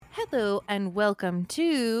Hello and welcome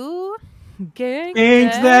to Gangs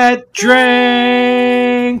That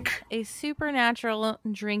Drank! a supernatural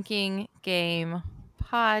drinking game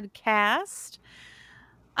podcast.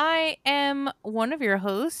 I am one of your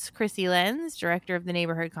hosts, Chrissy Lenz, director of the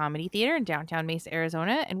Neighborhood Comedy Theater in downtown Mesa,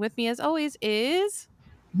 Arizona, and with me as always is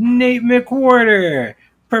Nate McWhorter,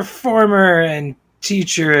 performer and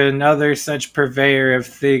teacher and other such purveyor of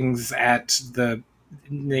things at the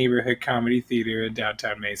Neighborhood Comedy Theater in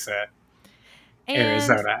downtown Mesa,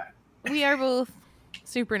 Arizona. We are both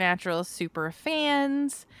supernatural super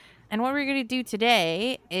fans. And what we're going to do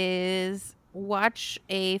today is watch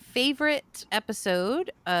a favorite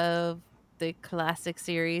episode of the classic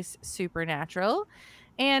series Supernatural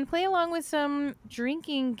and play along with some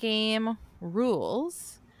drinking game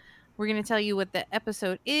rules. We're going to tell you what the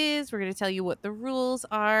episode is. We're going to tell you what the rules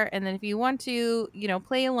are. And then if you want to,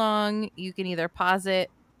 play along, you can either pause it,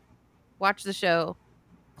 watch the show,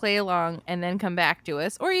 play along, and then come back to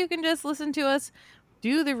us. Or you can just listen to us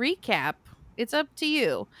do the recap. It's up to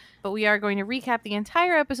you. But we are going to recap the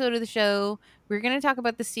entire episode of the show. We're going to talk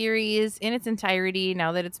about the series in its entirety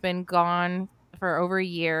now that it's been gone for over a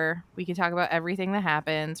year. We can talk about everything that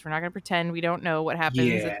happens. We're not going to pretend we don't know what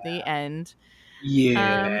happens at the end.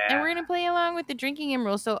 Yeah. And we're going to play along with the drinking game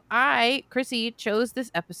rules. So I, Chrissy, chose this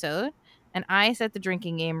episode and I set the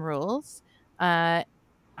drinking game rules. I'm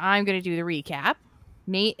going to do the recap.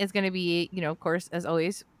 Nate is going to be, of course, as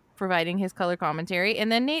always, providing his color commentary.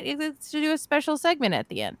 And then Nate is to do a special segment at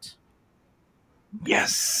the end.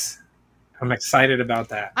 Yes. I'm excited about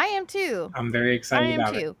that. I am too. I'm very excited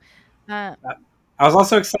about it. I was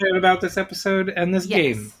also excited about this episode and this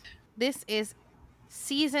game. This is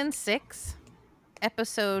season 6,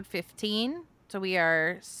 episode 15. So we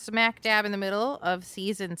are smack dab in the middle of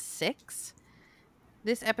season 6.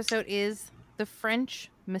 This episode is The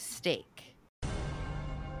French Mistake.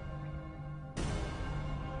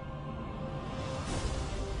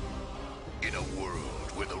 In a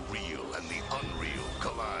world where the real and the unreal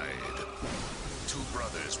collide, two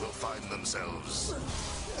brothers will find themselves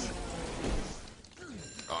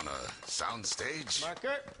on a soundstage.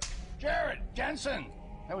 Marker, Jared, Jensen,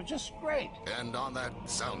 that was just great. And on that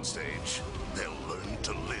soundstage, they'll learn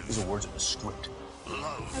to live. These are words of the script.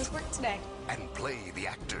 Love. How's work today? And play the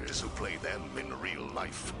actors who play them in real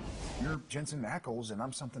life. You're Jensen Ackles, and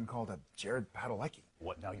I'm something called a Jared Padalecki.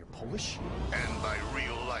 What, now you're Polish? And by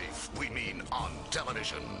real life, we mean on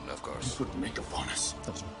television, of course. Put makeup on us.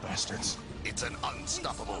 Those bastards. It's an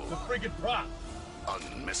unstoppable, The friggin' prop.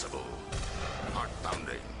 unmissable,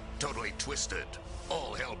 heart-pounding, totally twisted,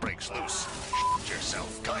 all hell breaks loose,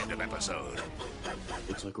 yourself kind of episode.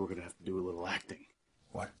 Looks like we're gonna have to do a little acting.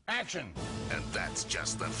 What? Action. And that's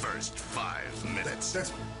just the first 5 minutes.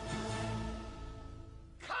 That's...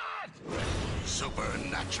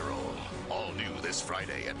 Supernatural. All new this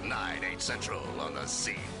Friday at 9, 8 Central on the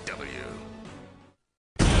CW.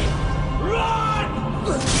 Run!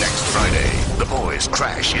 Next Friday, the boys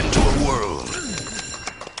crash into a world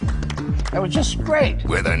That was just great.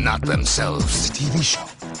 where they're not themselves. It's a TV show.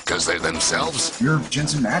 Because they're themselves. You're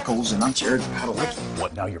Jensen Ackles, and I'm Jared Padalecki.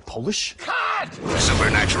 What, now you're Polish?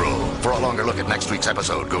 Supernatural. For a longer look at next week's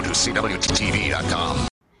episode, go to CWTV.com.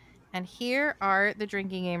 And here are the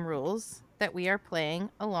drinking game rules that we are playing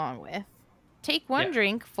along with. Take one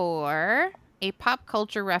drink for a pop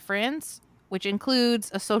culture reference, which includes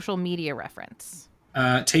a social media reference.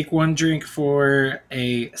 Take one drink for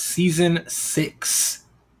a season 6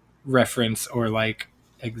 reference or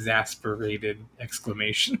exasperated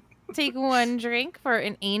exclamation. Take one drink for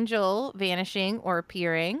an angel vanishing or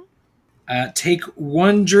appearing. Take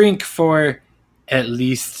one drink for at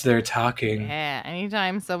least they're talking. Yeah,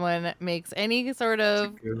 anytime someone makes any sort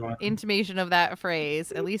of intimation of that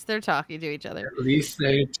phrase, at least they're talking to each other. At least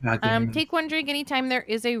they're talking. Take one drink anytime there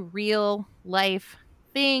is a real life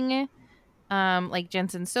thing, like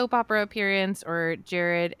Jensen's soap opera appearance or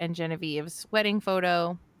Jared and Genevieve's wedding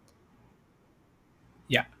photo.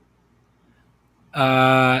 Yeah.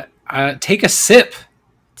 Take a sip.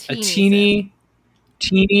 A teeny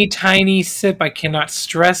tiny sip. I cannot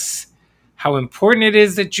stress how important it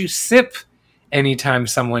is that you sip anytime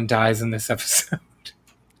someone dies in this episode.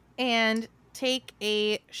 And take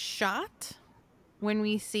a shot when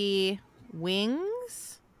we see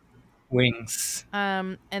wings. Wings.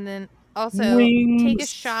 And then also Wings. take a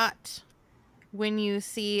shot when you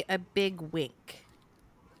see a big wink.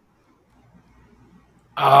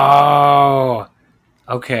 Oh,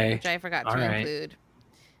 okay. Which I forgot All to right. include.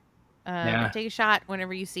 Yeah. Take a shot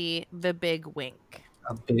whenever you see the big wink.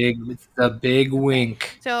 The big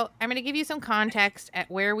wink. So I'm going to give you some context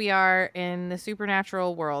at where we are in the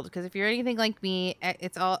supernatural world, because if you're anything like me,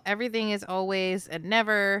 everything is always and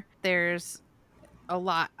never. There's a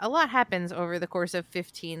lot happens over the course of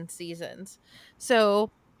 15 seasons.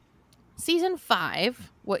 So season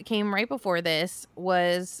 5, what came right before this,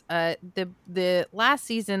 was the last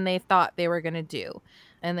season they thought they were going to do.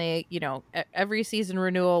 And they, every season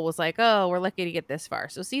renewal was like, oh, we're lucky to get this far.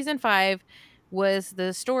 So season 5 was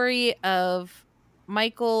the story of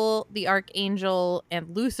Michael the Archangel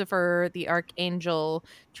and Lucifer the Archangel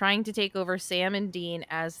trying to take over Sam and Dean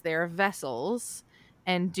as their vessels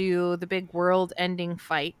and do the big world ending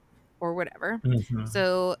fight or whatever. Mm-hmm.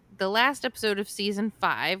 So the last episode of season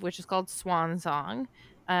 5, which is called Swan Song,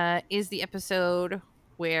 is the episode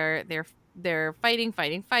where they're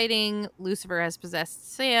fighting. Lucifer has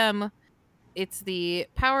possessed Sam. It's the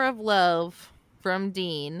power of love from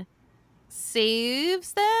Dean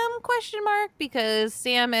saves them ? Because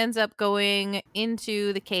Sam ends up going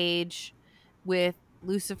into the cage with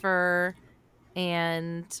Lucifer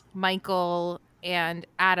and Michael and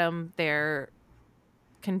Adam, their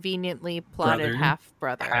conveniently plotted half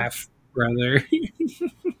brother.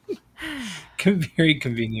 Very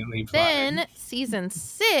conveniently plotted. Then season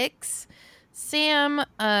 6, Sam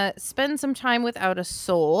spends some time without a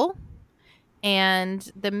soul.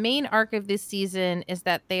 And the main arc of this season is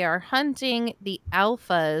that they are hunting the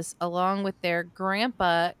alphas along with their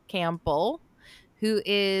grandpa Campbell, who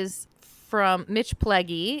is from Mitch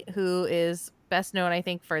Pileggi, who is best known, I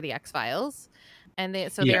think, for the X-Files. And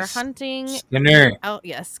they're hunting Skinner.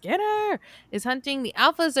 Skinner is hunting the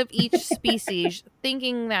alphas of each species,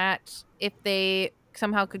 thinking that if they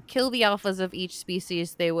somehow could kill the alphas of each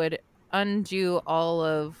species, they would undo all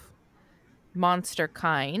of monster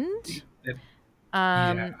kind.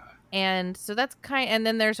 And so that's and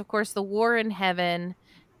then there's of course the war in heaven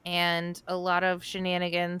and a lot of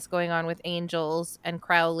shenanigans going on with angels and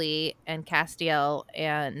Crowley and Castiel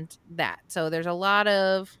and that. So there's a lot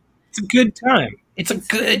of It's a good time. It's a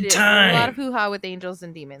good time. A lot of hoo-ha with angels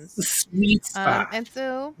and demons. The sweet spot. And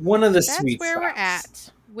so one of the that's sweet where spots. we're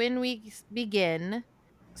at when we begin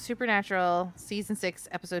Supernatural season 6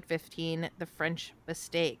 episode 15, The French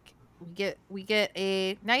Mistake. We get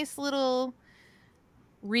a nice little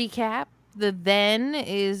recap. The then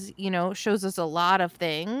is, shows us a lot of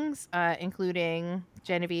things, including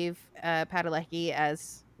Genevieve Padalecki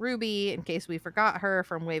as Ruby, in case we forgot her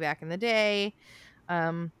from way back in the day.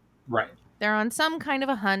 Right. They're on some kind of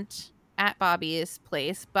a hunt at Bobby's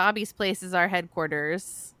place. Bobby's place is our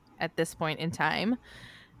headquarters at this point in time.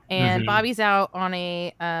 And Bobby's out on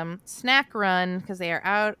a snack run because they are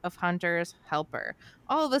out of Hunter's helper.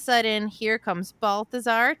 All of a sudden, here comes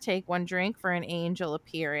Balthazar. Take one drink for an angel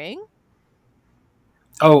appearing.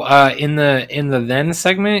 Oh, in the then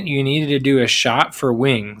segment, you needed to do a shot for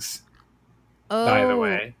wings. Oh, by the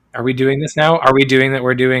way, are we doing this now? Are we doing that?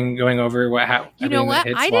 We're going over what happened. You know what?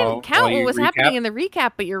 I didn't count what was happening in the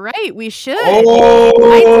recap, but you're right. We should. Oh,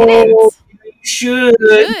 I didn't. You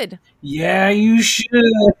should. Yeah, you should.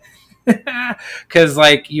 Because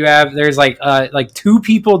there's two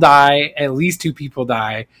people die, at least two people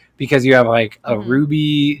die, because you have a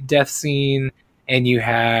Ruby death scene, and you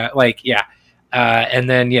have and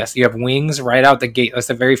then yes, you have wings right out the gate. That's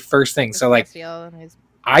the very first thing. So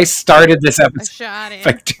I started this episode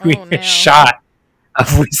by doing a shot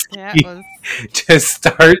of whiskey to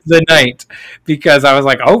start the night because I was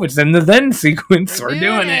like, oh, it's in the then sequence. We're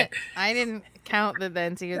doing it. I didn't count the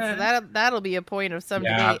then sequence, so that'll be a point of some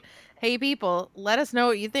debate. Hey, people, let us know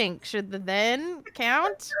what you think. Should the then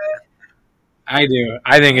count? I do.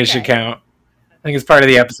 I think it should count. I think it's part of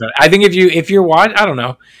the episode. I think if you're watching, I don't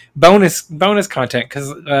know, bonus content,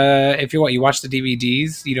 because if you watch the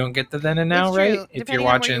DVDs, you don't get the then and now, it's right? True. If Depending you're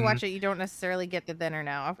watching, on where you watch it, you don't necessarily get the then or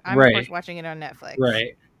now. I'm of course watching it on Netflix.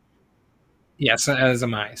 Right. Yes, as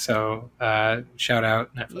am I. So shout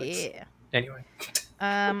out Netflix. Yeah. Anyway.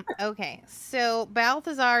 Okay. So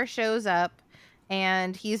Balthazar shows up.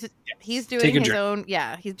 And he's doing his own.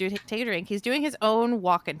 Yeah, take a drink. He's doing his own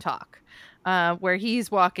walk and talk, where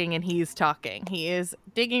he's walking and he's talking. He is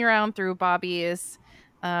digging around through Bobby's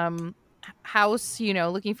house,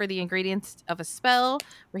 looking for the ingredients of a spell,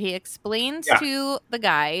 where he explains to the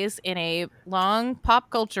guys in a long pop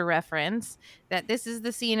culture reference that this is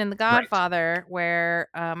the scene in The Godfather where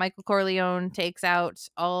Michael Corleone takes out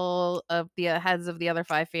all of the heads of the other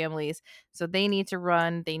 5 families. So they need to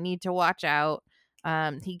run. They need to watch out.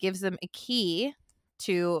 He gives them a key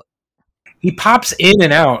to. He pops in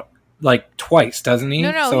and out twice, doesn't he?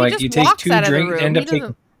 No. So he just you take walks 2 out of the drinks, room. end up he doesn't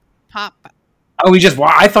taking. Pop. Oh,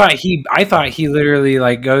 I thought he literally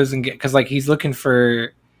like goes and because like he's looking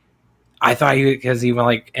for. I thought because he went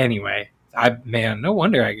like anyway. No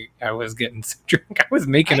wonder I was getting some drink. I was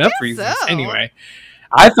making I up guess reasons so. anyway.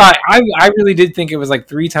 I thought I really did think it was like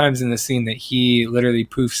 3 times in the scene that he literally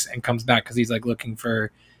poofs and comes back because he's like looking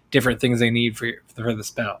for different things they need for the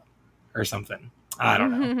spell or something. I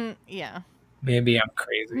don't know. Yeah. Maybe I'm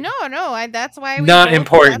crazy. No. That's why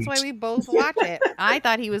Important. That's why we both watch it. I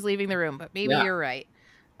thought he was leaving the room, but maybe Yeah. you're right.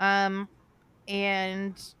 And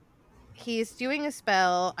he's doing a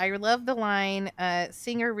spell. I love the line,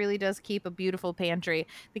 Singer really does keep a beautiful pantry.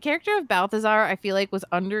 The character of Balthazar, I feel like, was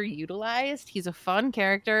underutilized. He's a fun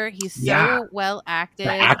character. He's so well acted.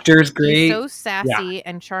 The actor's great. He's so sassy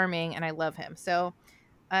and charming, and I love him. So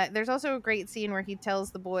there's also a great scene where he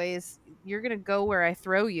tells the boys, you're going to go where I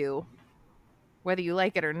throw you, whether you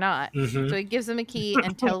like it or not. Mm-hmm. So he gives them a key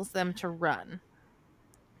and tells them to run.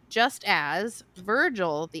 Just as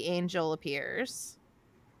Virgil, the angel, appears.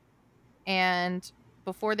 And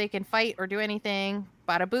before they can fight or do anything,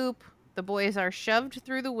 bada boop, the boys are shoved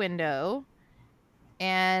through the window.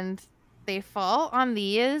 And they fall on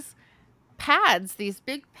these pads, these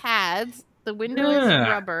big pads. The window is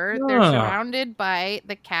rubber. They're surrounded by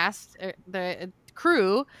the cast, the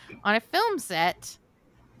crew on a film set.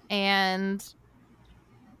 And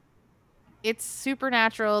it's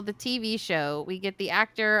Supernatural, the TV show. We get the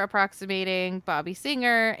actor approximating Bobby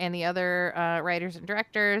Singer and the other writers and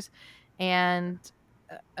directors. And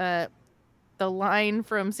the line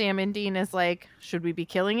from Sam and Dean is like, should we be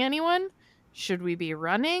killing anyone? Should we be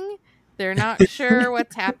running? They're not sure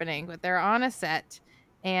what's happening, but they're on a set.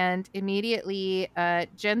 And immediately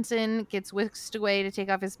Jensen gets whisked away to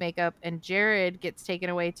take off his makeup, and Jared gets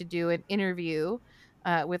taken away to do an interview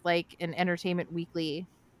with like an Entertainment Weekly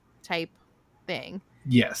type thing.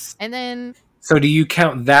 Yes. And then... So do you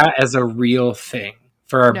count that as a real thing?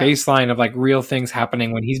 For our baseline of like real things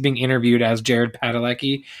happening when he's being interviewed as Jared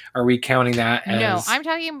Padalecki, are we counting that as... No, I'm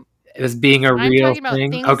talking... as being a real thing? I'm talking about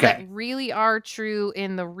things that really are true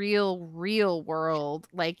in the real world.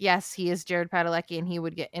 Like, yes, he is Jared Padalecki and he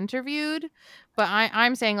would get interviewed, but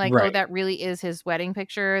I'm saying like, oh, that really is his wedding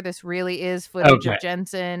picture. This really is footage of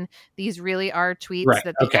Jensen. These really are tweets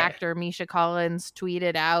that the actor Misha Collins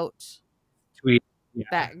tweeted out.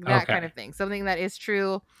 That kind of thing. Something that is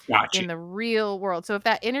true in the real world. So if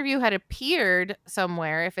that interview had appeared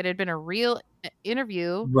somewhere, if it had been a real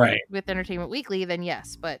interview with Entertainment Weekly, then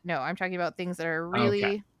yes. But no, I'm talking about things that are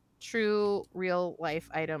really true, real life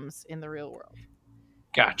items in the real world.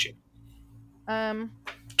 Gotcha.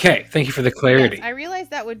 Okay, thank you for the clarity. Yes, I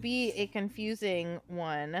realized that would be a confusing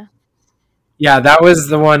one. Yeah, that was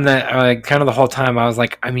the one that kind of the whole time I was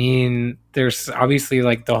like, I mean, there's obviously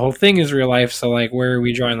like the whole thing is real life, so like where are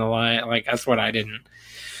we drawing the line? Like that's what I didn't.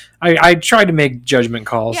 I tried to make judgment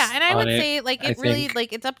calls. Yeah, and I would say like it really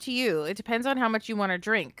like it's up to you. It depends on how much you want to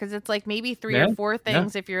drink, because it's like maybe 3 or 4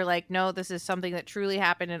 things if you're like, no, this is something that truly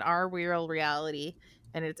happened in our real reality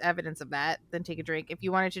and it's evidence of that, then take a drink. If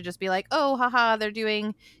you wanted to just be like, oh, haha, they're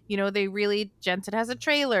doing, Jensen has a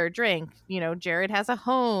trailer, drink. Jared has a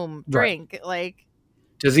home, drink. Like,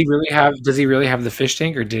 does he really have the fish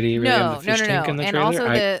tank, or did he really have the fish tank in the trailer? And also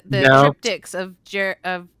the triptychs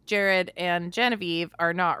of Jared and Genevieve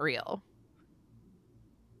are not real.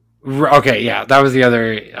 Okay, yeah, that was the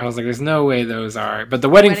other. I was like, there's no way those are, but the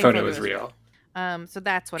wedding photo is real. So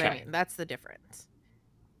that's what I mean. That's the difference.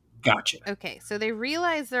 Gotcha. Okay, so they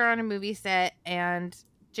realize they're on a movie set, and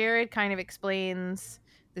Jared kind of explains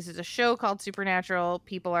this is a show called Supernatural.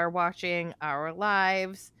 People are watching our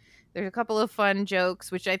lives. There's a couple of fun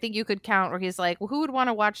jokes, which I think you could count, where he's like, well, who would want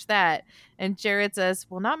to watch that? And Jared says,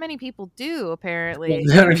 well, not many people do, apparently.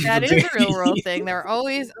 That is a real world thing. There are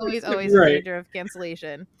always in danger of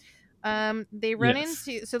cancellation. They run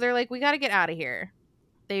into... So they're like, we got to get out of here.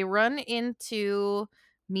 They run into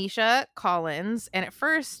Misha Collins, and at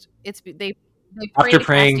first they after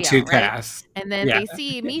praying to Cass, and then they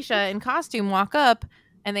see Misha in costume walk up,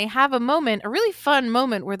 and they have a really fun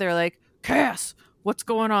moment where they're like, Cass, what's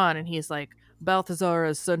going on? And he's like, Balthazar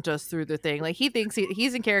has sent us through the thing. Like, he thinks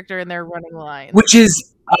he's in character, and they're running lines. Which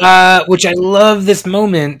I love this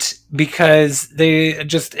moment, because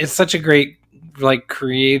it's such a great like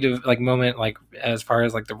creative like moment, like as far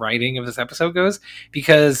as like the writing of this episode goes,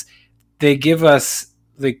 because they give us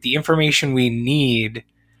like the information we need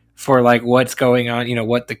for like what's going on,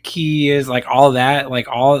 what the key is, like all that, like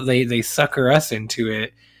all they sucker us into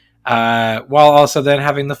it, while also then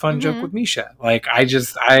having the fun joke with Misha. Like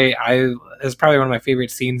it's probably one of my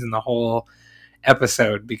favorite scenes in the whole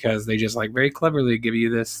episode, because they just like very cleverly give you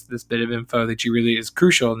this bit of info that you really is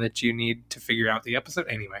crucial and that you need to figure out the episode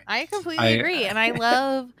anyway. I completely agree, and I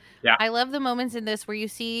love Yeah. I love the moments in this where you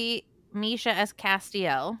see Misha as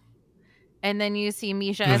Castiel, and then you see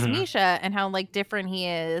Misha as Mhm. Misha, and how like different he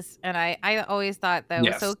is. And I always thought that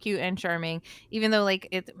was so Yes. cute and charming, even though like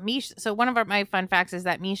it's Misha. So one of my fun facts is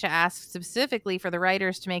that Misha asked specifically for the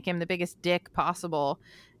writers to make him the biggest dick possible,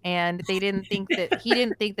 and they didn't think that he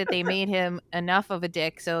didn't think that they made him enough of a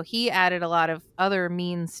dick, so he added a lot of other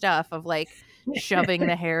mean stuff of like shoving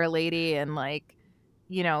the hair lady and like,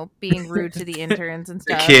 you know, being rude to the interns and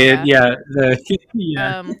The stuff. kid, yeah.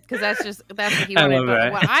 Yeah. Because that's what he I wanted. love But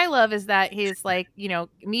that. what I love is that his like, you know,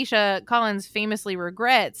 Misha Collins famously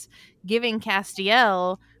regrets giving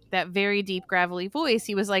Castiel that very deep gravelly voice.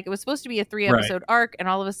 He was like, it was supposed to be a 3-episode arc, and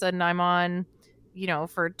all of a sudden I'm on, you know,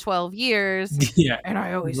 for 12 years, Yeah. and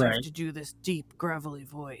I always have Right. to do this deep gravelly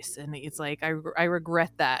voice, and it's like I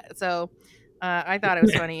regret that. So I thought it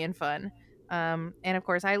was funny and fun. And of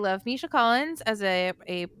course, I love Misha Collins as a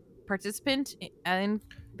participant in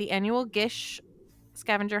the annual Gish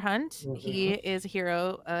scavenger hunt. He is a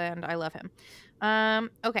hero, and I love him.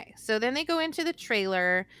 Okay, so then they go into the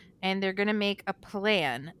trailer, and they're gonna make a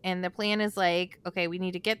plan. And the plan is like, okay, we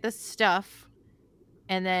need to get this stuff,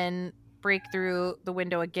 and then break through the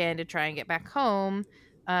window again to try and get back home.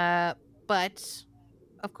 But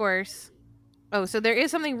of course, so there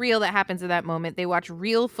is something real that happens at that moment. They watch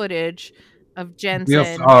real footage of Jensen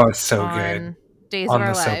It's so good on Days on of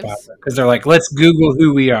Our the soap Lives. opera, because they're like, let's Google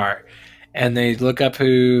who we are, and they look up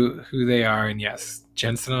who they are, and yes,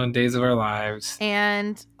 Jensen on Days of Our Lives.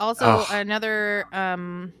 And also another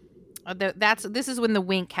this is when the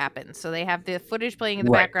wink happens. So they have the footage playing in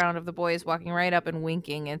the Right. background of the boys walking right up and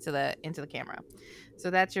winking into the camera. So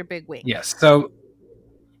that's your big wink. Yes. So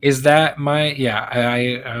is that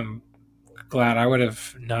I am glad I would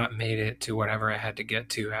have not made it to whatever I had to get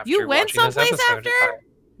to after You went watching this someplace episode. after?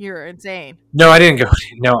 You're insane. No, I didn't go.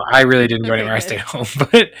 No, I really didn't go Okay, anywhere. I good. stayed home,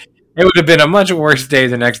 but it would have been a much worse day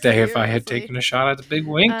the next day if I had Seriously. taken a shot at the big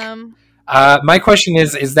wink. Um, My question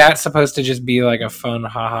is that supposed to just be like a fun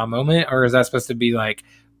haha moment, or is that supposed to be like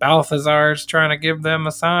Balthazar's trying to give them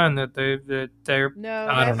a sign that they're no,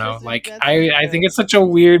 I don't that's know. just a- Like that's I just a- think it's such a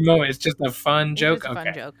weird moment. It's just a fun it's joke. just a fun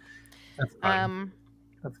Okay, joke. that's fun.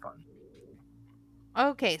 That's fun.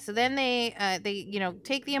 Okay, so then they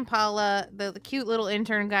take the Impala. The cute little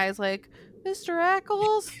intern guy's like, Mr.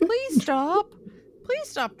 Ackles, please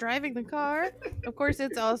stop driving the car. Of course,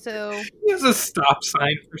 it's also There's a stop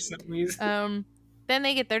sign for some reason. then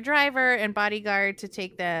they get their driver and bodyguard to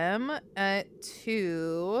take them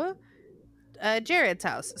to Jared's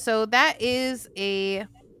house. So that is he's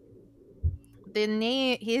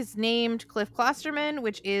named Cliff Klosterman,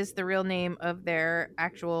 which is the real name of their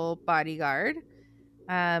actual bodyguard.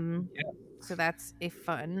 So that's a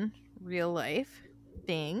fun real life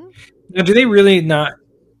thing. Now, do they really not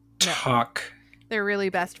talk? They're really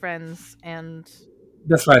best friends and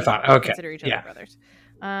That's what I thought. Okay, consider each other yeah. brothers.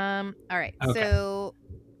 All right. Okay. So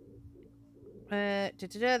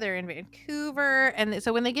they're in Vancouver, and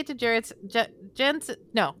so when they get to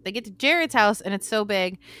they get to Jared's house, and it's so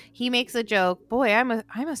big, he makes a joke. Boy, I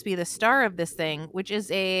must be the star of this thing, which is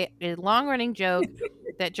a long running joke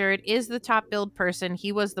that Jared is the top billed person.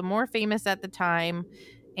 He was the more famous at the time.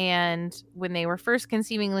 And when they were first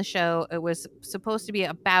conceiving the show, it was supposed to be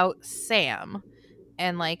about Sam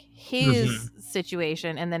and like his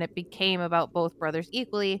situation, and then it became about both brothers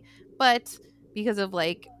equally. But because of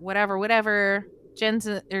like whatever,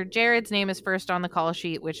 Jensen or Jared's name is first on the call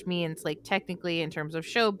sheet, which means like technically in terms of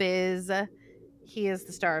showbiz, he is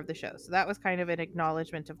the star of the show. So that was kind of an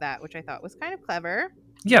acknowledgement of that, which I thought was kind of clever.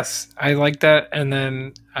 Yes, I like that. And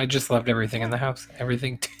then I just loved everything in the house.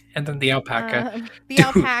 Everything. And then the alpaca. The Dude,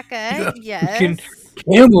 alpaca, yes.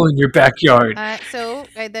 Camel in your backyard. So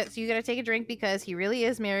you got to take a drink because he really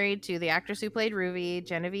is married to the actress who played Ruby,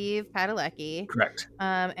 Genevieve Padalecki. Correct.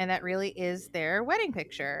 And that really is their wedding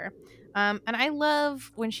picture. And I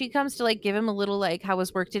love when she comes to like give him a little like how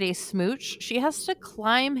was work today smooch. She has to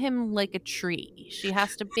climb him like a tree. She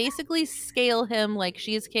has to basically scale him like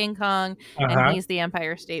she's King Kong and he's the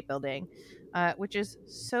Empire State Building, which is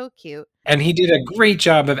so cute. And he did a great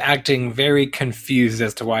job of acting very confused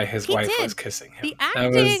as to why his He wife did. was kissing him. The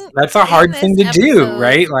acting That's a hard in thing this to do, episode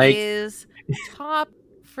right? Like is top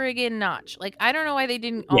friggin' notch. Like I don't know why they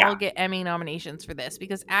didn't Yeah. all get Emmy nominations for this,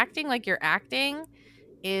 because acting like you're acting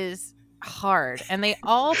is hard, and they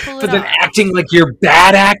all pull it but then off. acting like you're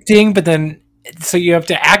bad acting, but then so you have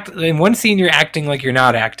to act in one scene you're acting like you're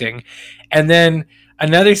not acting, and then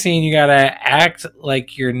another scene you gotta act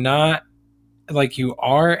like you're not like you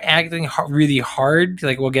are acting really hard.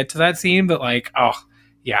 Like we'll get to that scene, but like, oh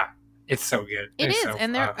yeah, it's so good. It is, so,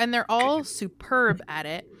 and they're all superb at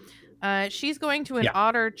it. She's going to an Yeah.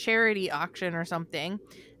 otter charity auction or something.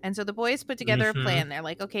 And so the boys put together a Mhm. plan. They're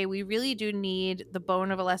like, okay, we really do need the bone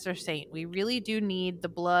of a lesser saint. We really do need the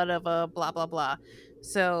blood of a blah, blah, blah.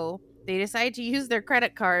 So they decide to use their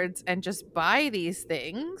credit cards and just buy these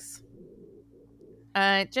things.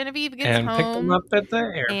 Genevieve gets and pick them home up at the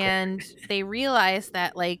airport. and they realize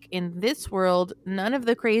that, like, in this world, none of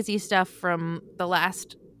the crazy stuff from the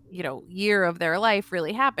last year of their life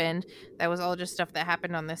really happened. That was all just stuff that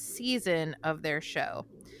happened on the season of their show.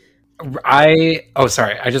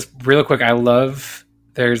 Sorry. I just real quick. I love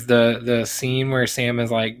there's the scene where Sam is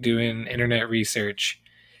like doing internet research,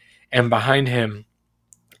 and behind him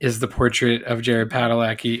is the portrait of Jared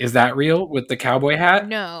Padalecki. Is that real with the cowboy hat?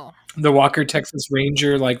 No. The Walker Texas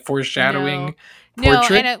Ranger like foreshadowing No,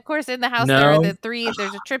 portrait. and of course in the house there are the three.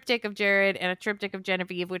 There's a triptych of Jared and a triptych of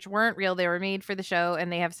Genevieve, which weren't real. They were made for the show,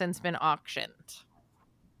 and they have since been auctioned.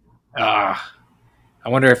 I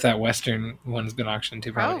wonder if that Western one's been auctioned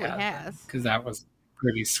too. Probably has. Because that was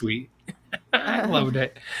pretty sweet. I loved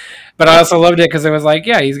it. But I also loved it because it was like,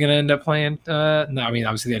 yeah, he's going to end up playing. No, I mean,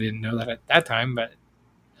 obviously I didn't know that at that time,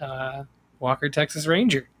 but Walker Texas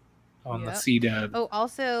Ranger on the C-Dub. Oh,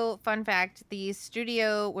 also, fun fact, the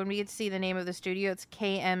studio, when we get to see the name of the studio, it's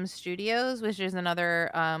KM Studios, which is another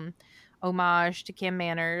homage to Kim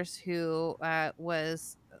Manners, who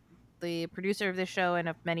was the producer of this show and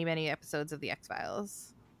of many, many episodes of The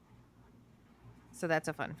X-Files. So that's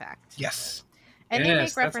a fun fact. Yes. And they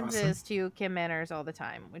make references to Kim Manners all the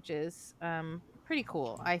time, which is pretty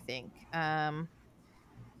cool, I think.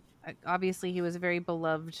 Obviously, he was a very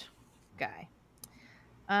beloved guy.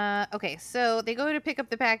 Okay, so they go to pick up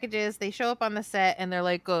the packages. They show up on the set, and they're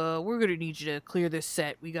like, we're going to need you to clear this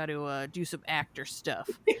set. We got to do some actor stuff.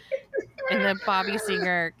 And the Bobby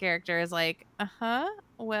Singer character is like,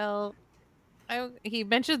 well, he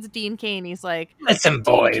mentions Dean Cain. He's like, listen, Dean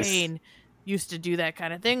boys. Cain used to do that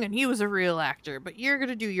kind of thing, and he was a real actor, but you're going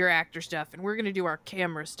to do your actor stuff, and we're going to do our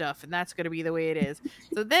camera stuff, and that's going to be the way it is.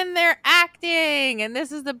 So then they're acting, and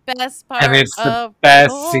this is the best part. And it's the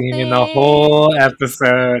best scene in the whole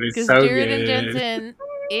episode. It's so Jared good. and Jensen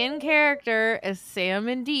in character as Sam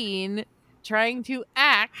and Dean trying to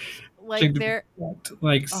act like they're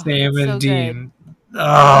Sam and so Dean.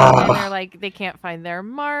 And they're like, they can't find their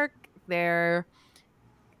mark. They're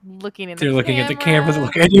looking at the camera. They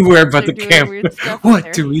look anywhere but the camera.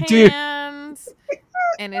 What do we do? And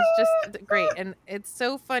it's just great. And it's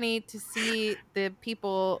so funny to see the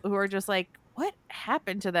people who are just like, what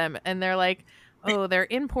happened to them? And they're like, oh, they're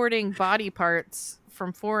importing body parts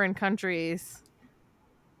from foreign countries.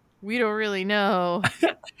 We don't really know.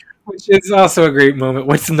 Which is also a great moment.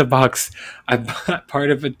 What's in the box? I bought part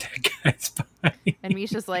of a dead guy's body. And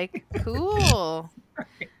Misha's like, cool.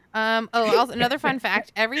 Also, another fun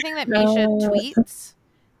fact: everything that Misha tweets,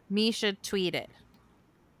 Misha tweeted.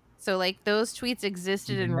 So, like, those tweets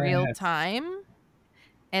existed in real time,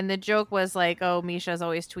 and the joke was like, "Oh, Misha's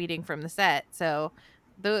always tweeting from the set." So,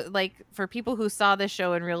 for people who saw this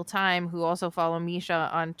show in real time, who also follow Misha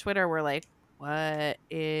on Twitter, were like, "What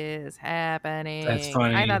is happening?" That's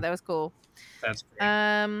funny. I thought that was cool. That's great.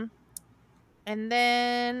 And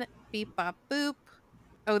then beep bop boop.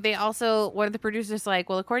 Oh, they also, one of the producers like,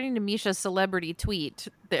 well, according to Misha's celebrity tweet,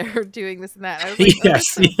 they're doing this and that. I was like,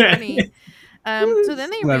 yes, that's so funny. So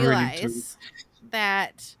then they realize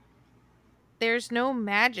that there's no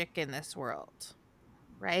magic in this world,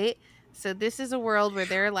 right? So this is a world where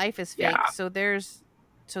their life is fake. Yeah. So there's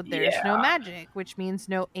no magic, which means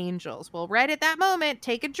no angels. Well, right at that moment,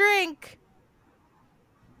 take a drink.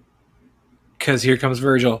 Because here comes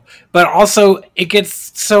Virgil. But also, it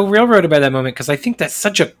gets so railroaded by that moment because I think that's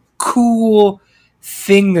such a cool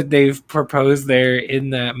thing that they've proposed there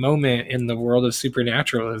in that moment in the world of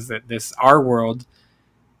Supernatural is that our world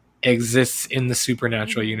exists in the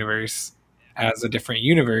Supernatural universe as a different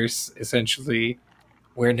universe, essentially,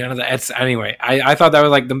 where none of that... Anyway, I thought that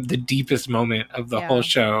was like the deepest moment of the whole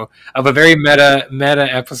show, of a very meta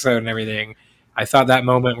episode and everything. I thought that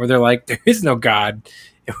moment where they're like, there is no God.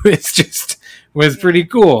 It was pretty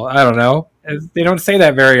cool. I don't know. They don't say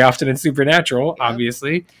that very often in Supernatural,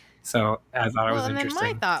 obviously. So I thought it was interesting. And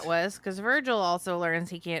then my thought was, because Virgil also learns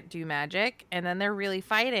he can't do magic, and then they're really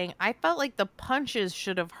fighting, I felt like the punches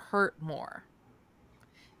should have hurt more.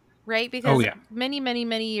 Right? Because many, many,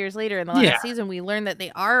 many years later in the last season, we learned that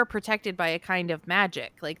they are protected by a kind of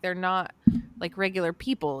magic. Like, they're not like regular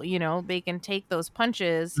people, they can take those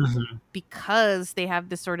punches because they have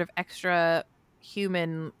this sort of extra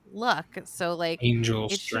human luck. So like Angel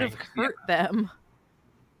it should have strength. hurt them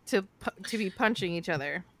to be punching each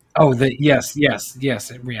other. Oh, yes. Yeah.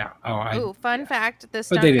 Oh, Fun fact: the But they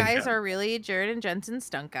stunt didn't guys know. are really Jared and Jensen's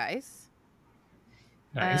stunt guys.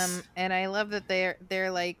 nice. And I love that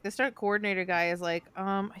they're like the stunt coordinator guy is like,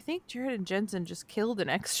 I think Jared and Jensen just killed an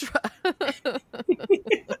extra.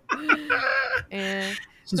 And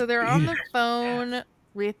so they're on the phone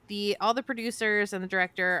with all the producers and the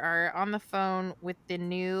director are on the phone with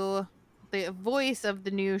the voice of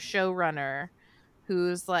the new showrunner,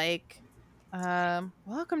 who's like, well,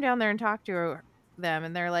 I'll come down there and talk to them.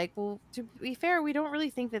 And they're like, well, to be fair, we don't really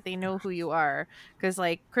think that they know who you are, because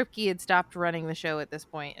like Kripke had stopped running the show at this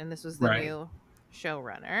point, and this was the Right. new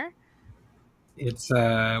showrunner. It's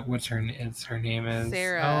what's her name is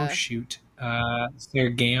Sarah. Oh shoot.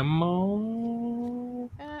 Sarah Gammo.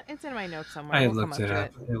 It's in my notes somewhere. I We'll looked come it to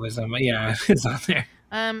up. It was on it's on there.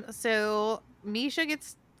 So Misha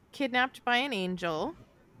gets kidnapped by an angel.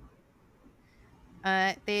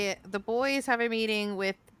 The boys have a meeting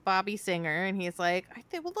with Bobby Singer, and he's like,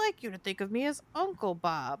 I would like you to think of me as Uncle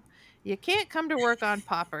Bob. You can't come to work on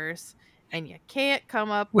Poppers, and you can't come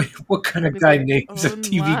up. Wait, what kind of with guy your names a own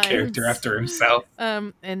TV character lines. after himself?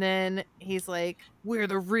 And then he's like, we're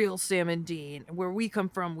the real Sam and Dean. Where we come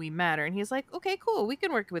from, we matter. And he's like, okay, cool. We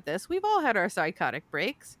can work with this. We've all had our psychotic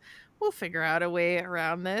breaks. We'll figure out a way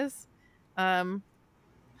around this.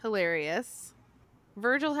 Hilarious.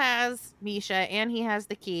 Virgil has Misha and he has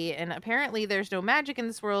the key. And apparently there's no magic in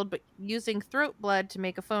this world, but using throat blood to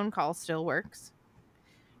make a phone call still works.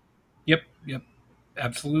 Yep.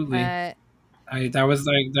 Absolutely. That was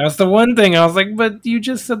the one thing I was like, but you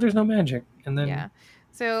just said there's no magic, and then yeah.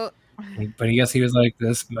 So, but I guess he was like,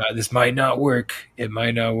 this might not work. It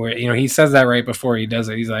might not work. He says that right before he does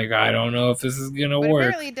it. He's like, I don't know if this is gonna but work.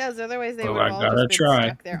 apparently it does. Otherwise, they But would have I all gotta just been try.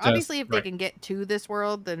 stuck there. Just- Obviously, if they right. can get to this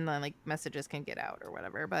world, then like messages can get out or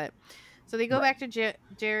whatever. But so they go back to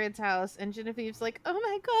Jared's house, and Genevieve's like, "Oh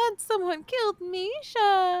my God, someone killed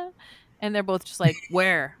Misha," and they're both just like,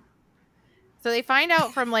 "Where?" So they find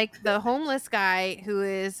out from like the homeless guy who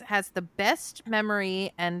has the best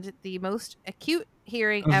memory and the most acute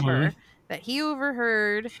hearing ever, that he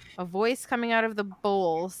overheard a voice coming out of the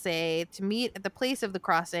bowl say to meet at the place of the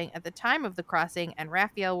crossing at the time of the crossing, and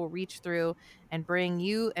Raphael will reach through and bring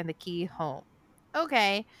you and the key home.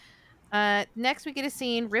 Okay. Next we get a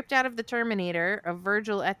scene ripped out of the Terminator of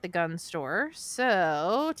Virgil at the gun store.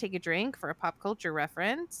 So take a drink for a pop culture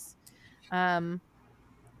reference.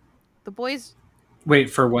 The boys Wait,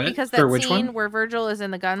 for what? because For that which scene one? where Virgil is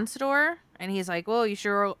in the gun store and he's like, "Well, you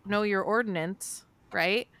sure know your ordnance,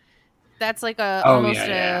 right?" That's like almost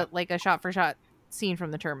like a shot for shot scene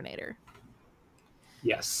from the Terminator.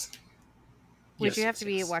 Yes. Which Yes, you have yes, to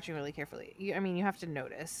be yes. watching really carefully. You have to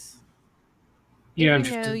notice. You If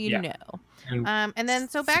have to- you yeah. know. And And then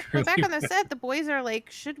so back on the set, the boys are like,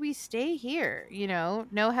 should we stay here?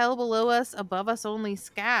 No hell below us, above us only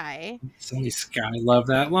sky. Somebody Sky love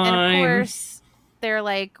that line. And of course, they're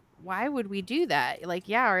like, why would we do that? Like,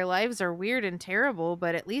 yeah, our lives are weird and terrible,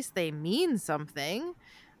 but at least they mean something.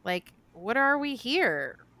 Like, what are we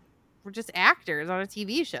here? We're just actors on a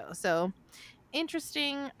TV show. So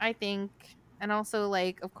interesting, I think. And also,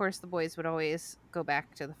 like, of course, the boys would always go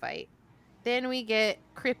back to the fight. Then we get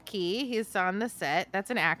Kripke. He's on the set. That's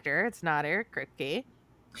an actor. It's not Eric Kripke.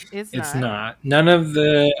 It's not.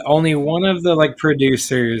 Only one of the like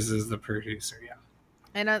producers is the producer. Yeah.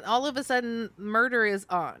 And all of a sudden, murder is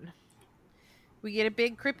on. We get a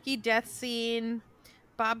big Kripke death scene.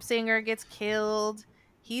 Bob Singer gets killed.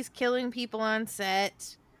 He's killing people on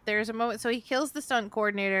set. There's a moment. So he kills the stunt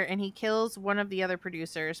coordinator and he kills one of the other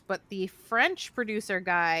producers. But the French producer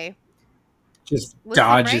guy Just looks him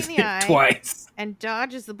dodges right in the it eye twice. and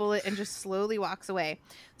dodges the bullet and just slowly walks away.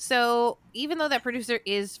 So even though that producer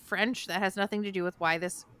is French, that has nothing to do with why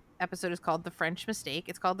this episode is called The French Mistake.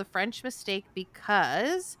 It's called The French Mistake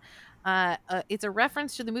because it's a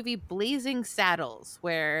reference to the movie Blazing Saddles,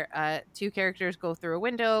 where two characters go through a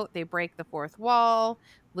window, they break the fourth wall,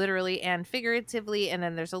 literally and figuratively, and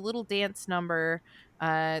then there's a little dance number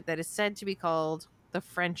that is said to be called The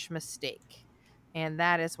French Mistake. And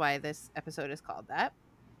that is why this episode is called that.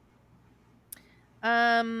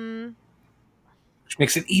 Which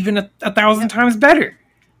makes it even a 1,000 times better.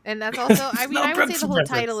 And that's also, I mean, No I would say the whole reference.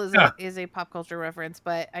 title Yeah. is a pop culture reference,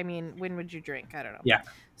 but I mean, when would you drink? I don't know. Yeah.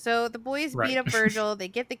 So the boys Right. beat up Virgil, they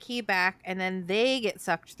get the key back, and then they get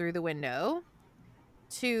sucked through the window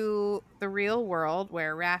to the real world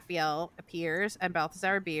where Raphael appears and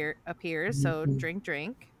Balthazar appears. So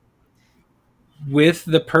drink. With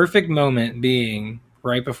the perfect moment being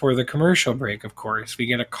right before the commercial break, of course. We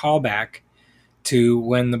get a callback to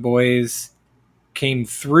when the boys came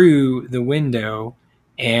through the window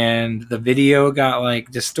and the video got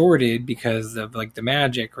like distorted because of like the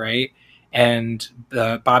magic, right? And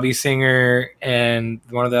Bobby Singer and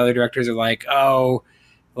one of the other directors are like, oh,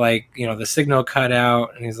 like, you know, the signal cut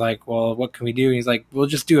out. And he's like, well, what can we do? And he's like, we'll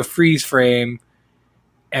just do a freeze frame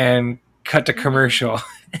and cut to commercial.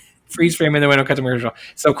 Freeze frame in the window, cut to commercial.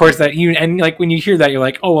 So of course that you, and like when you hear that, you're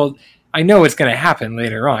like, oh, well, I know it's going to happen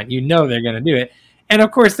later on. You know they're going to do it. And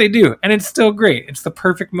of course they do. And it's still great. It's the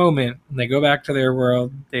perfect moment. When they go back to their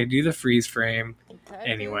world, they do the freeze frame.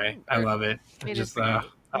 Anyway, I love it. It Just, is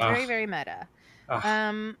it's very, very meta.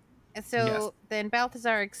 So then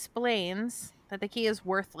Balthazar explains that the key is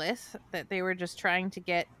worthless, that they were just trying to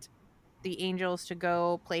get the angels to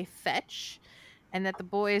go play fetch, and that the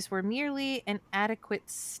boys were merely an adequate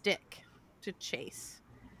stick to chase.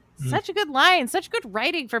 Such a good line, such good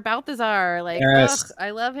writing for Balthazar. Like, yes.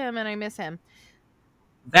 I love him and I miss him.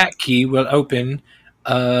 That key will open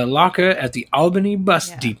a locker at the Albany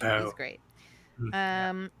bus depot. He's great.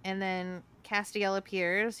 And then Castiel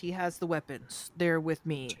appears. He has the weapons. They're with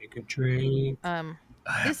me. Take a drink.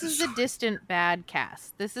 This is the distant bad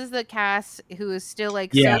cast. This is the cast who is still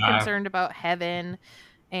like so concerned about heaven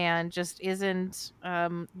and just isn't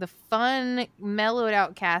the fun, mellowed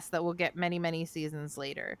out cast that we'll get many, many seasons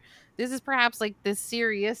later. This is perhaps like the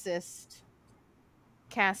seriousest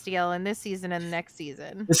Castiel in this season and the next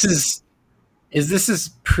season. This is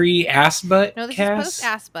pre-ass butt? No, this cast? is post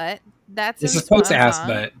ass butt. This is post ass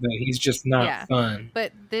butt, but he's just not fun.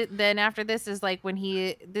 But then after this is like when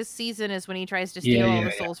this season is when he tries to steal all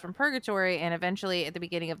the souls from purgatory, and eventually at the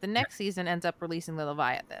beginning of the next season ends up releasing the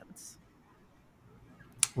Leviathans.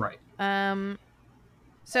 Right.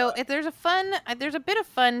 So if there's a bit of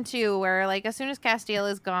fun too, where like as soon as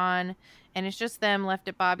Castiel is gone and it's just them left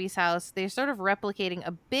at Bobby's house, they're sort of replicating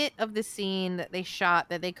a bit of the scene that they shot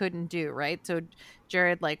that they couldn't do, right? So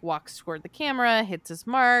Jared like walks toward the camera, hits his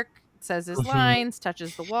mark, says his lines,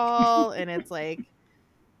 touches the wall, and it's like,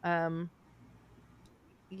 you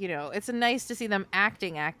know, it's nice to see them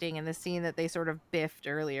acting in the scene that they sort of biffed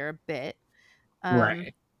earlier a bit.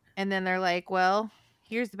 Right. And then they're like, well,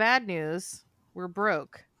 here's the bad news. We're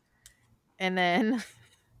broke. And then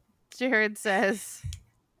Jared says,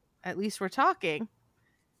 at least we're talking.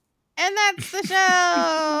 And that's the show.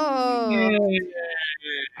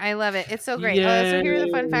 I love it. It's so great. So here are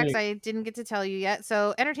the fun facts I didn't get to tell you yet.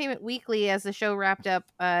 So Entertainment Weekly, as the show wrapped up,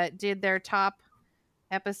 did their top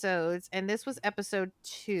episodes. And this was episode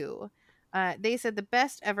 2. They said the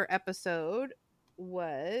best ever episode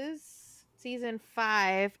was season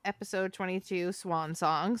 5, episode 22, Swan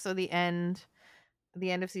Song. So the end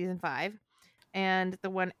of season 5. And the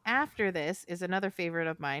one after this is another favorite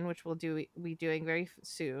of mine, which we'll be doing very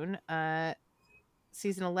soon.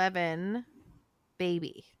 Season 11,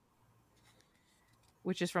 Baby,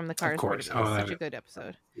 which is from the Cars. Of course, such a good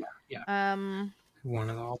episode. Yeah. One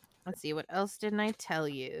of all. Let's see, what else didn't I tell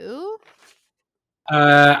you?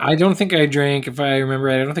 I don't think I drank. If I remember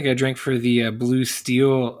right, I don't think I drank for the Blue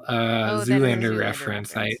Steel Zoolander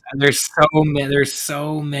reference. There's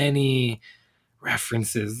so many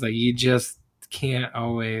references that you just can't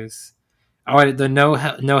always. Oh, the no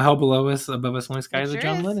hell below us, above us, only sky is a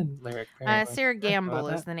John Lennon lyric. Sarah Gamble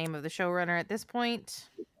is the name of the showrunner at this point.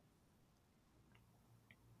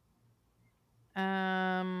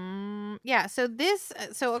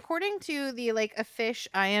 So according to the like official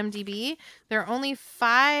IMDb, there are only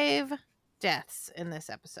 5 deaths in this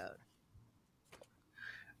episode.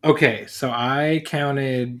 Okay, so I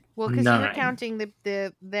counted. Well, because you were counting the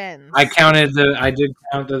thens. I did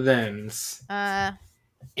count the thens.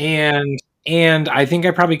 And I think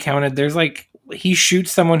I probably counted. There's like he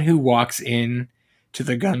shoots someone who walks in to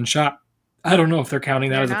the gun shop. I don't know if they're counting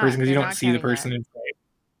that as a person because you don't see the person in front.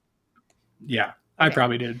 Yeah, okay. I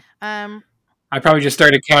probably did. I probably just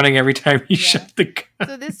started counting every time he shot the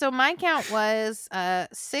gun. So my count was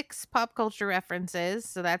 6 pop culture references.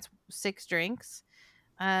 So that's 6 drinks.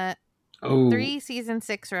 3 season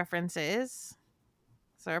 6 references.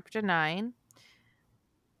 So up to 9.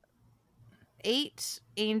 8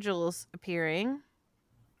 angels appearing.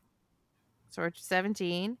 So we're at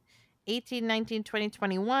 17. 18, 19, 20,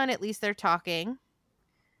 21. At least they're talking.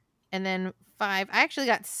 And then 5. I actually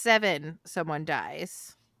got 7. Someone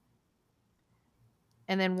dies.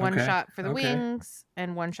 And then 1 shot for the wings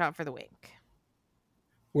and 1 shot for the wink.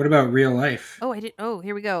 What about real life? Oh, I did. Oh,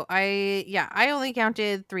 here we go. I only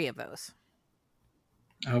counted 3 of those.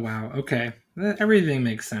 Oh, wow. Okay. Everything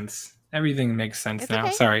makes sense. Everything makes sense now.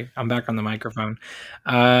 Okay. Sorry. I'm back on the microphone.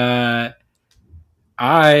 First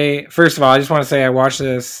of all, I just want to say I watched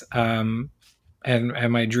this and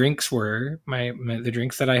my drinks were the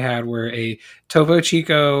drinks that I had were a Topo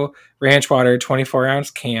Chico ranch water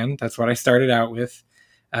 24-ounce can. That's what I started out with,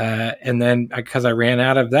 and then because I ran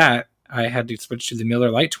out of that, I had to switch to the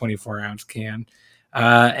Miller Lite 24-ounce can.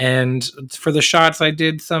 And for the shots, I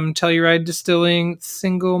did some Telluride Distilling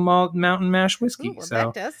single malt mountain mash whiskey. Ooh, well, so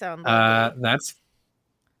that does sound lovely.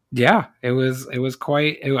 it was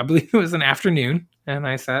quite. I believe it was an afternoon, and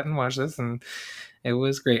I sat and watched this, and it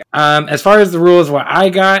was great. As far as the rules, what I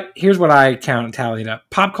got, here's what I tallied up.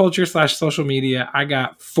 Pop culture / social media, I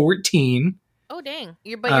got 14. Oh dang!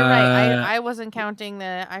 You're right. I wasn't counting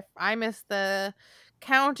I missed the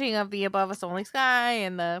counting of the Above Us Only Sky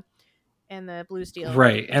and the Blue Steel.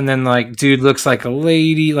 Right, and then like Dude Looks Like a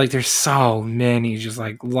Lady. Like there's so many just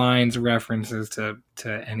like lines, references to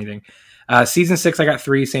anything. Season 6, I got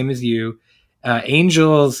 3, same as you.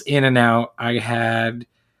 Angels In and Out, I had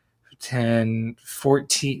 10,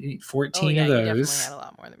 14 Oh, yeah, of you those. definitely had a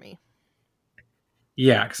lot more than me.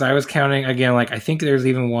 Yeah, because I was counting again. Like I think there's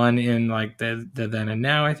even one in like the Then and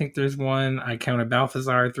Now. I think there's one. I counted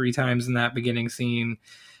Balthazar 3 times in that beginning scene.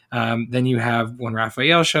 Then you have when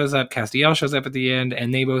Raphael shows up, Castiel shows up at the end,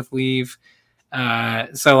 and they both leave.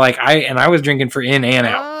 So like I was drinking for In and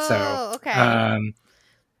Out. Oh, So okay.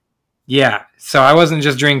 yeah. So I wasn't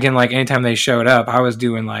just drinking like anytime they showed up. I was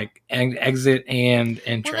doing like exit and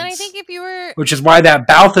entrance. Well, then I think if you were, which is why that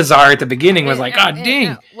Balthazar at the beginning was like, God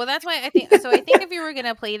dang. Well, that's why I think. So I think if you were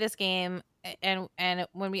gonna play this game, and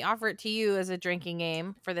when we offer it to you as a drinking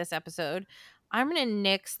game for this episode, I'm gonna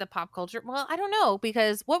nix the pop culture. Well, I don't know,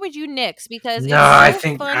 because what would you nix? Because No, it's so I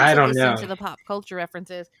think fun I to don't listen know. to the pop culture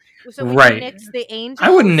references. So would Right. you nix the Angels?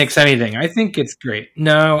 I wouldn't nix anything. I think it's great.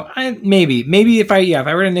 No, maybe if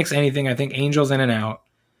I were to nix anything, I think Angels In and Out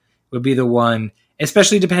would be the one,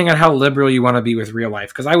 especially depending on how liberal you want to be with real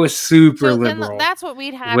life. Because I was super liberal. That's what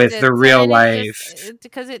we'd have with to, the real life,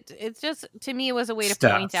 because it's just, to me, it was a way to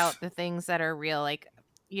stuff. point out the things that are real, like,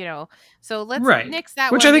 you know. So let's nix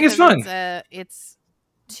that, which one I think is fun. It's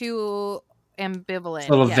too ambivalent, It's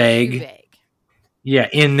a little vague. Too vague. Yeah,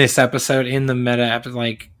 in this episode, in the meta episode,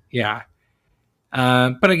 like yeah.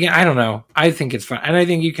 But again, I don't know. I think it's fun, and I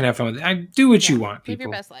think you can have fun with it. I do what you want, people. Live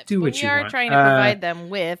your best life. Do what we you are want. trying to provide them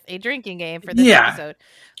with a drinking game for this episode.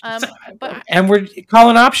 And we're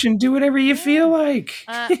calling option. Do whatever you feel like.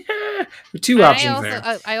 2 options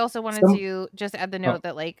there. I also wanted to just add the note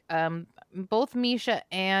that like both Misha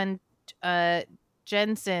and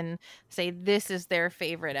Jensen say this is their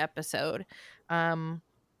favorite episode. So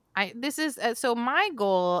my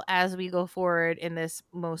goal as we go forward in this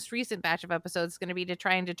most recent batch of episodes is going to be to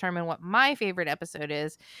try and determine what my favorite episode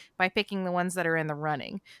is by picking the ones that are in the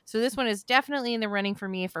running. So this one is definitely in the running for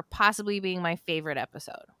me for possibly being my favorite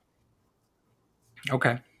episode.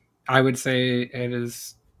 Okay. I would say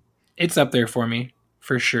it's up there for me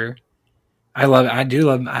for sure. I love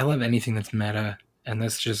anything that's meta, and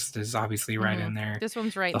this just is obviously right in there. This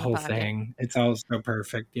one's right the in whole the pocket. thing. It's all so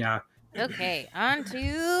perfect. Yeah. Okay, on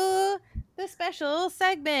to the special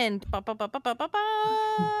segment.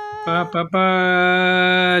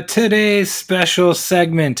 Today's special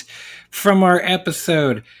segment from our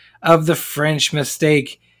episode of The French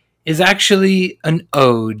Mistake is actually an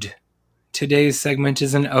ode. Today's segment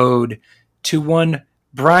is an ode to one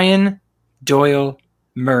Brian Doyle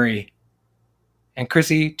Murray. And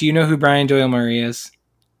Chrissy, do you know who Brian Doyle Murray is?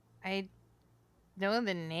 I know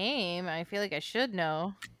the name. I feel like I should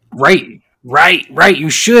know. Right. You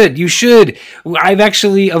should. I've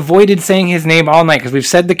actually avoided saying his name all night because we've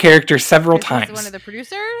said the character several times. Is one of the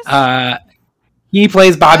producers? He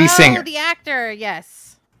plays Bobby Singer. The actor,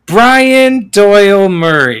 yes. Brian Doyle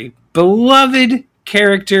Murray, beloved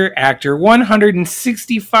character actor,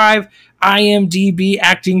 165 IMDb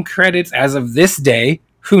acting credits as of this day.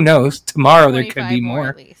 Who knows? Tomorrow there could be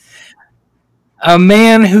more. A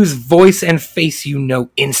man whose voice and face you know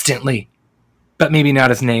instantly. But maybe not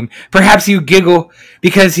his name. Perhaps you giggle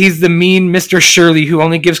because he's the mean Mr. Shirley who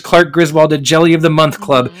only gives Clark Griswold a Jelly of the Month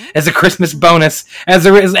club as a Christmas bonus. As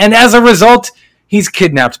a result, he's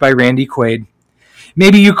kidnapped by Randy Quaid.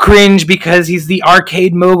 Maybe you cringe because he's the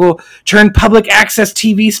arcade mogul turned public access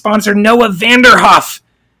TV sponsor Noah Vanderhoff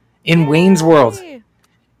in Wayne's World.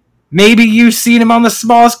 Maybe you've seen him on the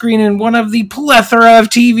small screen in one of the plethora of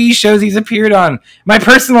TV shows he's appeared on. My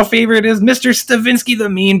personal favorite is Mr. Stavinsky, the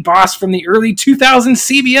mean boss from the early 2000s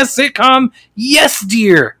CBS sitcom Yes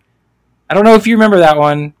Dear. I don't know if you remember that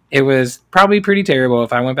one. It was probably pretty terrible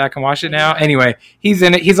if I went back and watched it now. Anyway, he's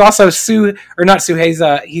in it. He's also he's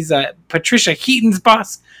Patricia Heaton's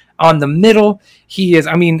boss on The Middle. He was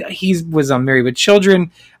on Married with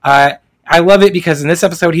Children. I love it because in this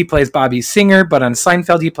episode he plays Bobby Singer, but on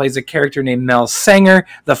Seinfeld he plays a character named Mel Sanger,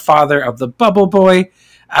 the father of the Bubble Boy.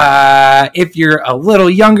 If you're a little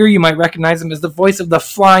younger, you might recognize him as the voice of the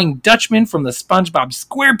Flying Dutchman from the SpongeBob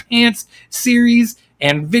SquarePants series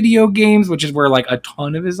and video games, which is where like a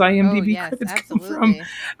ton of his IMDb credits come from.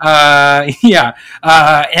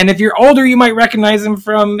 And if you're older, you might recognize him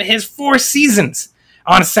from his 4 seasons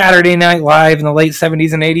on Saturday Night Live in the late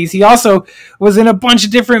 70s and 80s. He also was in a bunch of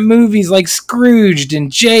different movies like Scrooged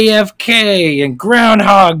and JFK and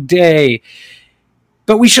Groundhog Day.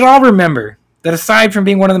 But we should all remember that aside from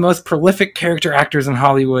being one of the most prolific character actors in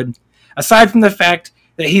Hollywood, aside from the fact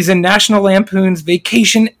that he's in National Lampoon's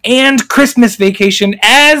Vacation and Christmas Vacation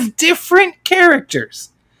as different characters,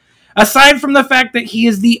 aside from the fact that he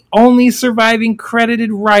is the only surviving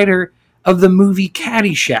credited writer of the movie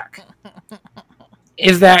Caddyshack,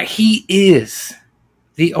 is that he is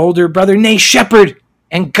the older brother, nay, shepherd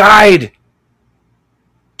and guide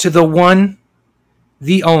to the one,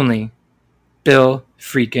 the only, Bill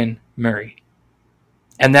freaking Murray.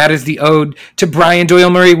 And that is the ode to Brian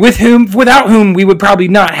Doyle Murray, without whom we would probably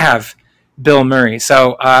not have Bill Murray.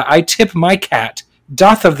 So I tip my cat,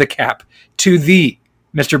 doth of the cap, to thee,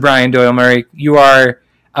 Mr. Brian Doyle Murray. You are,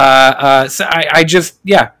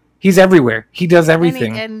 he's everywhere. He does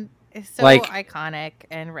everything. And it's so iconic.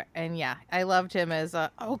 And yeah, I loved him as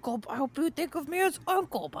Uncle. I hope you think of me as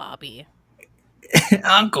Uncle Bobby.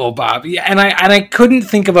 Uncle Bobby. And I couldn't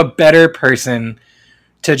think of a better person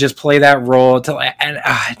to just play that role.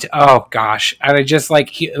 Oh gosh, I just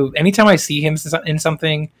like anytime I see him in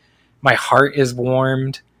something, my heart is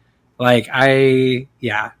warmed. Like I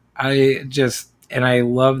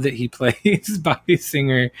love that he plays Bobby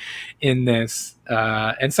Singer in this.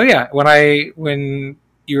 And so yeah, when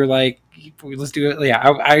you were like, let's do it. Yeah,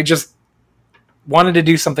 I just wanted to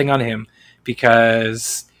do something on him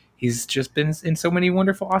because he's just been in so many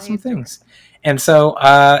wonderful, awesome things. And so,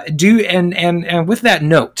 and with that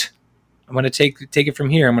note, I'm going to take it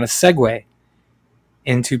from here. I'm going to segue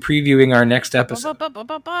into previewing our next episode.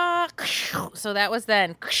 So that was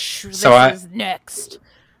then. This is next.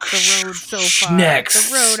 The road so far.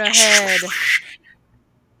 Next. The road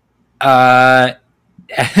ahead.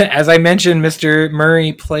 As I mentioned, Mr.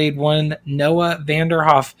 Murray played one Noah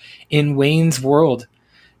Vanderhoff in Wayne's World.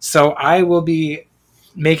 So I will be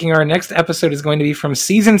making our next episode is going to be from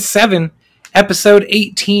season 7, episode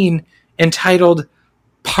 18, entitled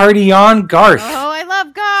Party on Garth. Oh, I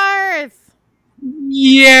love Garth.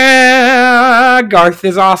 Yeah, Garth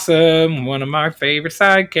is awesome. One of my favorite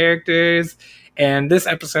side characters. And this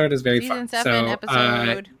episode is very fun. Season 7,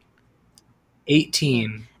 episode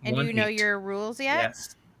 18. And do you know your rules yet?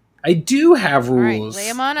 Yes. I do have rules. All right, lay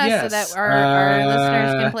them on us so that our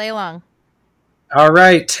listeners can play along. All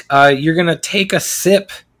right. You're going to take a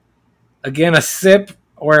sip. Again, a sip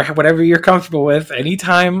or whatever you're comfortable with.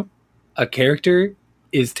 Anytime a character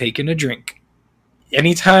is taking a drink.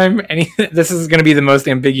 This is going to be the most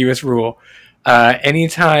ambiguous rule.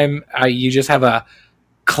 Anytime you just have a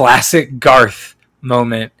classic Garth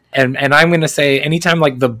moment. And I'm going to say anytime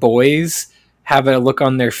like the boys have a look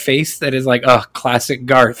on their face that is like, oh, classic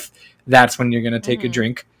Garth, that's when you're going to take a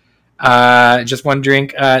drink. Just one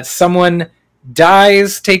drink. Someone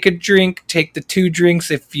dies, take a drink, take the 2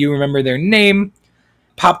 drinks if you remember their name.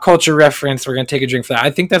 Pop culture reference, we're going to take a drink for that.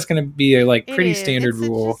 I think that's going to be a pretty standard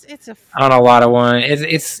rule on a lot of one. It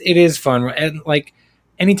is fun. And like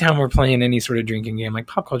anytime we're playing any sort of drinking game, like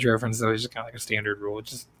pop culture reference is always just kind of like a standard rule.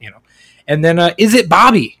 It's just, And then is it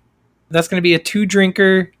Bobby? That's going to be a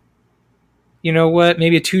 2-drinker. You know what?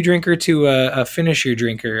 Maybe a 2-drinker to a finisher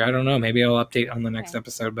drinker. I don't know. Maybe I'll update on the next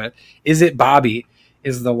episode. But is it Bobby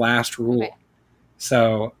is the last rule. Okay.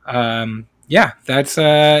 So, that's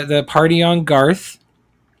the Party on Garth.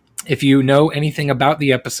 If you know anything about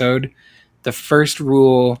the episode, the first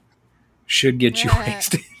rule should get you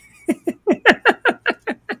wasted.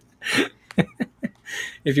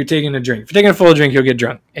 If you're taking a drink. If you're taking a full drink, you'll get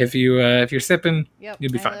drunk. If you're sipping, you'll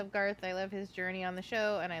be fine. I love Garth. I love his journey on the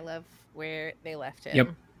show, and I love where they left him. Yep.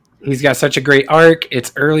 He's got such a great arc.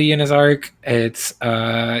 It's early in his arc. It's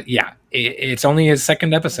it's only his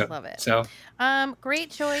 2nd episode. I love it. So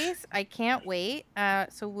great choice. I can't wait.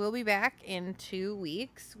 So we'll be back in 2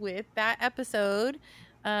 weeks with that episode,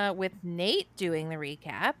 with Nate doing the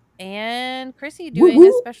recap and Chrissy doing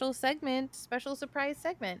a special surprise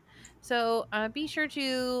segment. So be sure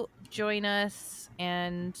to join us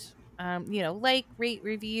and rate,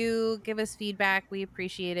 review, give us feedback. We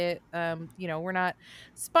appreciate it. We're not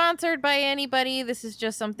sponsored by anybody. This is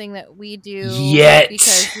just something that we do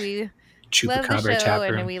because we love the show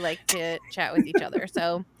and we like to chat with each other.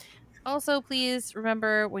 So Also, please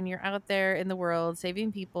remember when you're out there in the world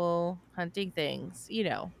saving people, hunting things,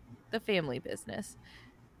 the family business,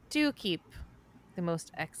 do keep the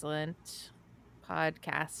most excellent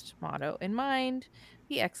podcast motto in mind.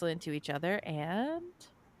 Be excellent to each other and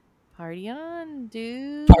party on,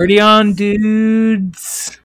 dude. Party on, dudes.